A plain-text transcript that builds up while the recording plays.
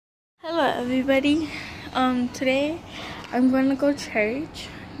Hello everybody. Today I'm gonna go church,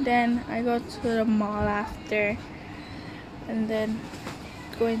 then I go to the mall after, and then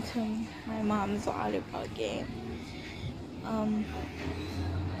going to my mom's volleyball game.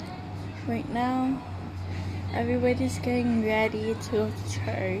 Right now everybody's getting ready to go to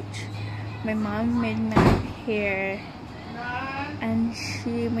church. My mom made my hair, and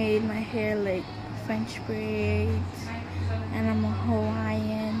she made my hair like French braids, and I'm a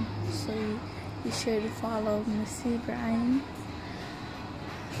Hawaiian, so you should follow Missy, Bryan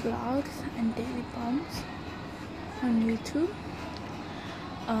vlogs and daily bumps on YouTube.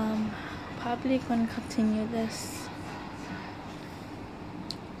 Probably gonna continue this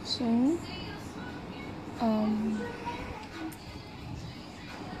soon.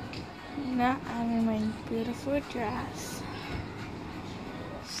 Now I'm in my beautiful dress,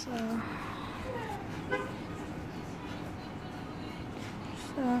 so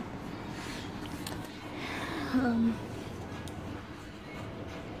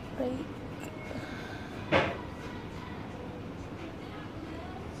like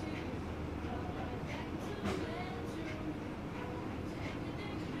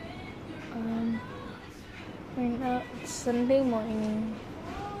right now it's Sunday morning.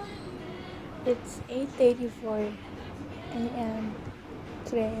 It's 8:34 a.m.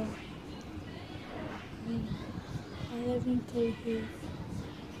 today. I live in Finlley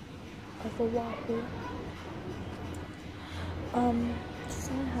of Oahu. This is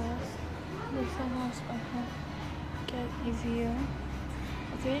my house. This is my house. Get a view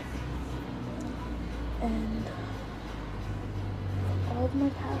of it. And all of my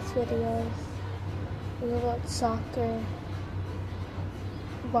past videos were about soccer,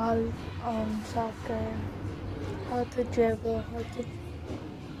 soccer, how to dribble,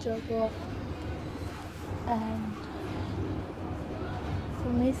 and for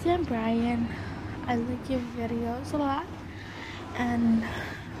Missy and Bryan, I like your videos a lot, and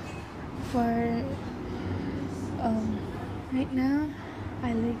for right now,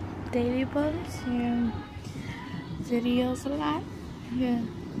 I like daily bumps, your videos a lot, your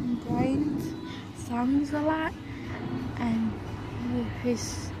Bryan's songs a lot, and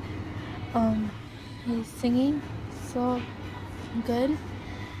his singing so good.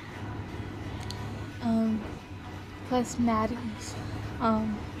 Plus Maddie's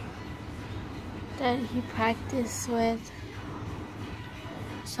that he practiced with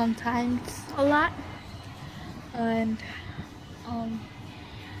sometimes a lot, and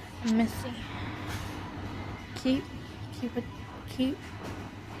Missy. Keep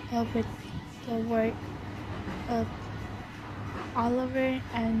up with the work of Oliver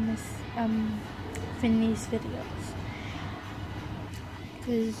and Miss Finlley's videos,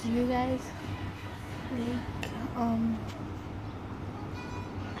 because you guys like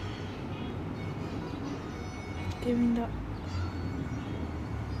giving the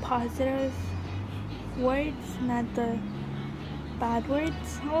positive words, not the bad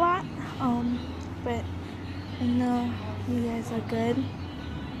words a lot. But I know you guys are good,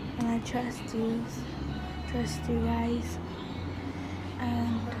 and I trust you guys,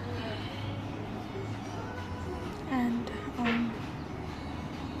 and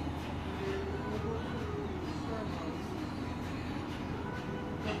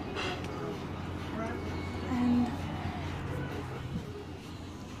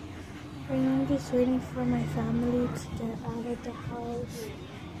right now I'm just waiting for my family to get out of the house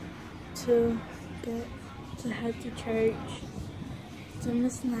to head to church. It's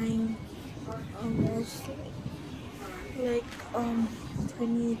almost 9, almost like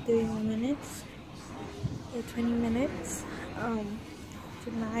 23 minutes or 20 minutes to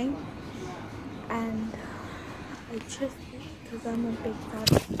 9, and I trust it because I'm a big fan.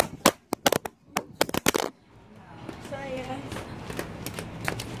 Sorry guys.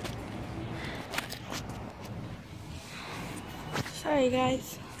 Sorry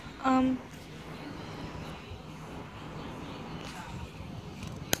guys.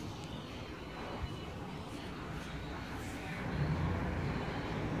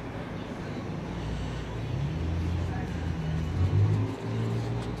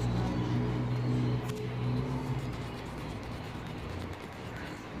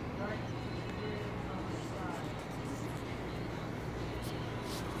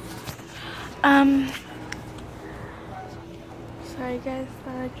 Sorry guys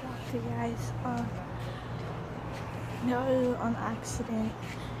that I dropped you guys. That was on accident.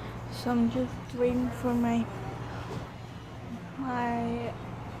 So I'm just waiting for my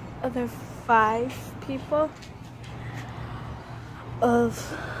other 5 people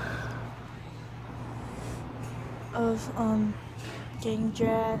of getting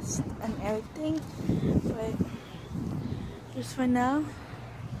dressed and everything. But just for now,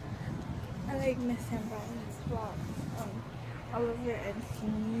 I like Missy and Bryan's vlog. Oliver and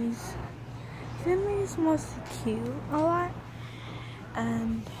Finlley's. Finlley is mostly cute a lot,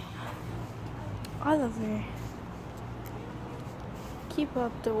 and Oliver keep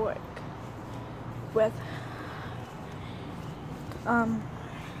up the work with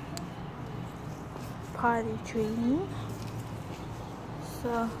potty training.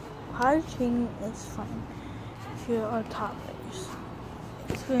 So potty training is fun if you are toddlers.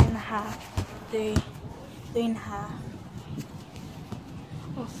 2.5, 3.5,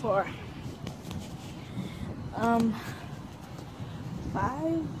 or 4.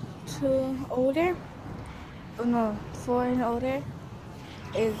 5 to older, oh no, 4 and older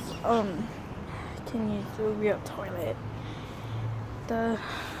is can use the real toilet. And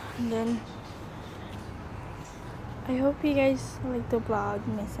then I hope you guys like the vlog,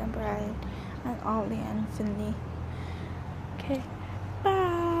 Miss and Bryan and Olie and Finlley. Okay.